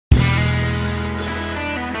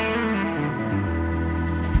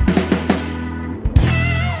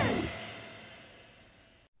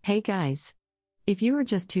Hey guys! If you are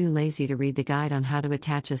just too lazy to read the guide on how to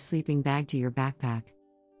attach a sleeping bag to your backpack,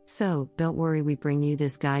 so don't worry, we bring you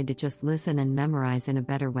this guide to just listen and memorize in a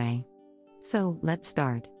better way. So, let's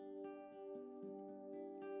start.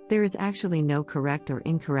 There is actually no correct or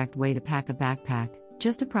incorrect way to pack a backpack,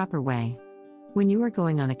 just a proper way. When you are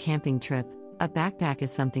going on a camping trip, a backpack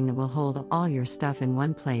is something that will hold all your stuff in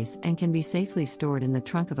one place and can be safely stored in the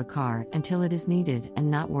trunk of a car until it is needed and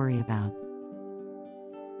not worry about.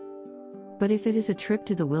 But if it is a trip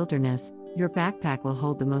to the wilderness, your backpack will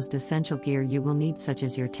hold the most essential gear you will need, such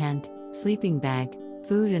as your tent, sleeping bag,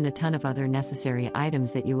 food, and a ton of other necessary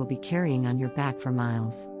items that you will be carrying on your back for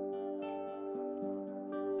miles.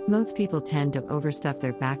 Most people tend to overstuff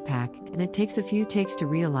their backpack, and it takes a few takes to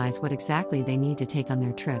realize what exactly they need to take on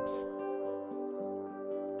their trips.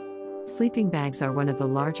 Sleeping bags are one of the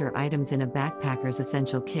larger items in a backpacker's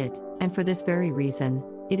essential kit, and for this very reason,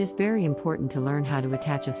 it is very important to learn how to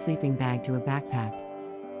attach a sleeping bag to a backpack.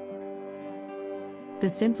 The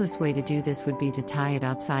simplest way to do this would be to tie it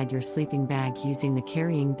outside your sleeping bag using the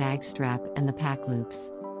carrying bag strap and the pack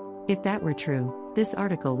loops. If that were true, this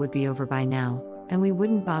article would be over by now, and we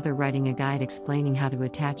wouldn't bother writing a guide explaining how to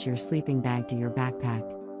attach your sleeping bag to your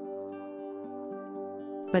backpack.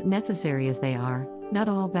 But necessary as they are, not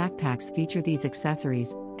all backpacks feature these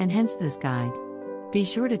accessories, and hence this guide. Be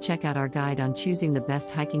sure to check out our guide on choosing the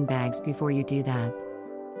best hiking bags before you do that.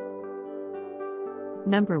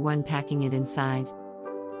 Number 1. Packing it inside.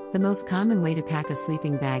 The most common way to pack a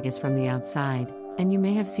sleeping bag is from the outside, and you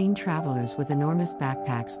may have seen travelers with enormous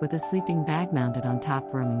backpacks with a sleeping bag mounted on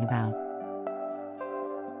top roaming about.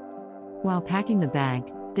 While packing the bag,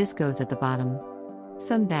 this goes at the bottom.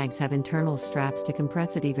 Some bags have internal straps to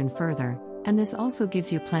compress it even further, and this also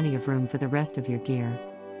gives you plenty of room for the rest of your gear.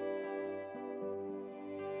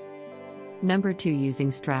 Number 2. Using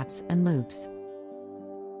straps and loops.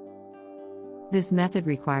 This method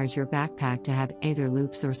requires your backpack to have either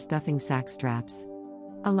loops or stuffing sack straps.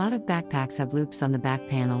 A lot of backpacks have loops on the back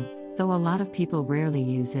panel, though a lot of people rarely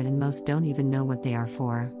use it and most don't even know what they are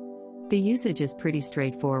for. The usage is pretty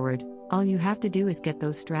straightforward. All you have to do is get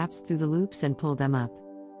those straps through the loops and pull them up.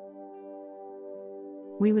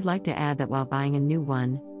 We would like to add that while buying a new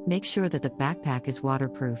one, make sure that the backpack is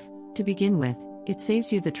waterproof. To begin with, it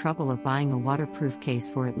saves you the trouble of buying a waterproof case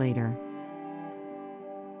for it later.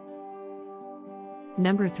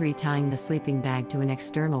 Number 3. Tying the sleeping bag to an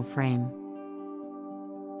external frame.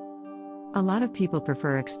 A lot of people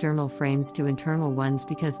prefer external frames to internal ones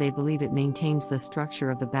because they believe it maintains the structure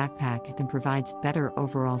of the backpack and provides better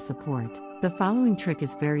overall support. The following trick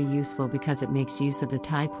is very useful because it makes use of the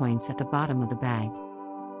tie points at the bottom of the bag.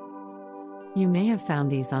 You may have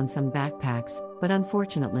found these on some backpacks, but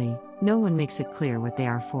unfortunately, no one makes it clear what they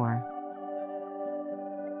are for.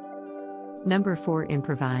 Number 4.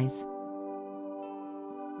 Improvise.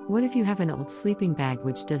 What if you have an old sleeping bag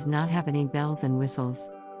which does not have any bells and whistles?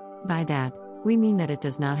 By that, we mean that it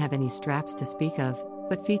does not have any straps to speak of,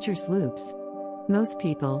 but features loops. Most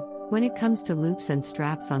people, when it comes to loops and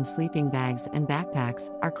straps on sleeping bags and backpacks,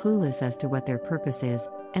 are clueless as to what their purpose is,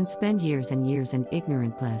 and spend years and years in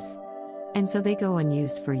ignorant bliss. And so they go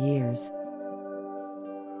unused for years.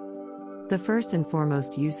 The first and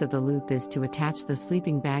foremost use of the loop is to attach the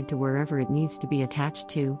sleeping bag to wherever it needs to be attached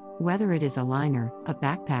to, whether it is a liner, a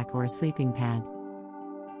backpack, or a sleeping pad.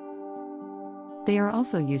 They are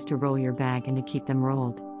also used to roll your bag and to keep them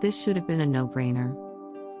rolled. This should have been a no-brainer.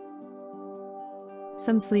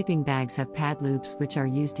 Some sleeping bags have pad loops which are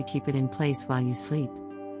used to keep it in place while you sleep.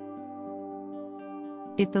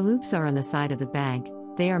 If the loops are on the side of the bag,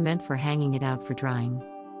 they are meant for hanging it out for drying.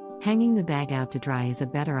 Hanging the bag out to dry is a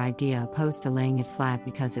better idea opposed to laying it flat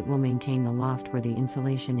because it will maintain the loft where the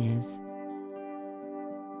insulation is.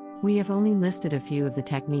 We have only listed a few of the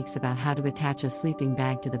techniques about how to attach a sleeping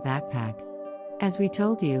bag to the backpack. As we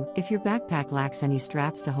told you, if your backpack lacks any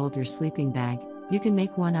straps to hold your sleeping bag, you can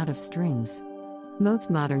make one out of strings.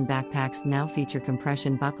 Most modern backpacks now feature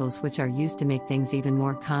compression buckles which are used to make things even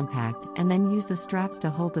more compact and then use the straps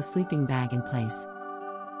to hold the sleeping bag in place.